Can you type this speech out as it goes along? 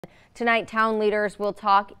Tonight, town leaders will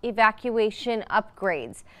talk evacuation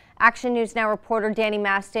upgrades. Action News Now reporter Danny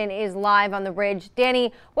Maston is live on the ridge.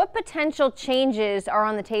 Danny, what potential changes are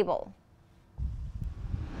on the table?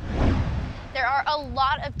 There are a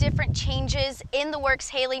lot of different changes in the works,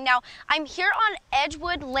 Haley. Now, I'm here on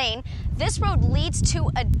Edgewood Lane. This road leads to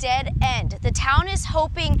a dead end. The town is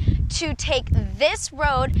hoping to take this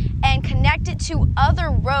road and connect it to other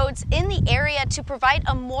roads in the area to provide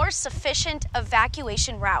a more sufficient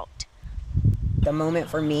evacuation route. The moment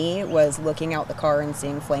for me was looking out the car and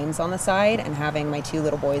seeing flames on the side and having my two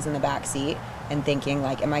little boys in the back seat and thinking,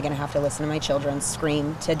 like, am I going to have to listen to my children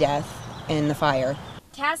scream to death in the fire?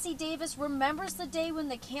 Cassie Davis remembers the day when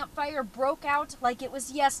the campfire broke out like it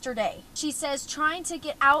was yesterday. She says trying to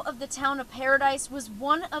get out of the town of Paradise was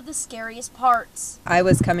one of the scariest parts. I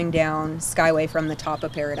was coming down Skyway from the top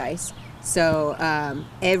of Paradise. So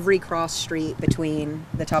every cross street between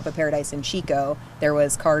the top of Paradise and Chico, there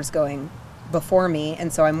was cars going before me,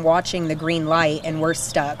 and so I'm watching the green light and we're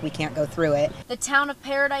stuck. We can't go through it. The town of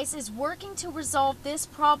Paradise is working to resolve this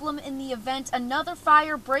problem in the event another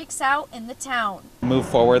fire breaks out in the town. Move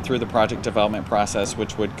forward through the project development process,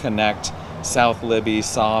 which would connect South Libby,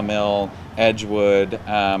 Sawmill, Edgewood,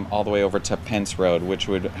 all the way over to Pence Road, which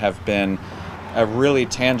would have been a really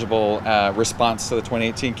tangible response to the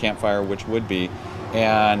 2018 campfire, which would be,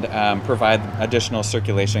 and provide additional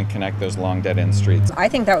circulation, connect those long dead-end streets. I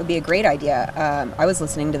think that would be a great idea. I was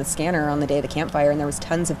listening to the scanner on the day of the campfire, and there was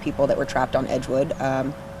tons of people that were trapped on Edgewood.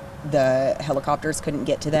 The helicopters couldn't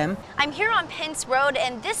get to them. I'm here on Pence Road,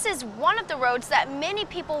 and this is one of the roads that many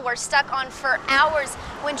people were stuck on for hours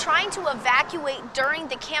when trying to evacuate during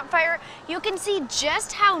the campfire. You can see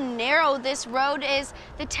just how narrow this road is.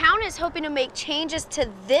 The town is hoping to make changes to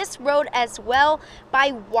this road as well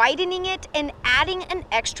by widening it and adding an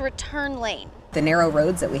extra turn lane. The narrow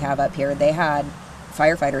roads that we have up here, they had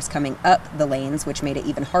firefighters coming up the lanes, which made it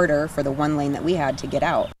even harder for the one lane that we had to get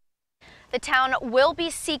out. The town will be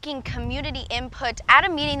seeking community input at a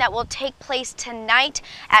meeting that will take place tonight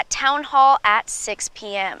at Town Hall at 6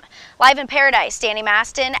 p.m. Live in Paradise, Danny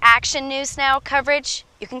Maston, Action News Now coverage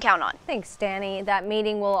you can count on. Thanks, Danny. That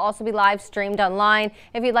meeting will also be live streamed online.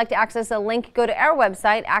 If you'd like to access a link, go to our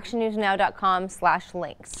website,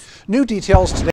 actionnewsnow.com/links. New details today.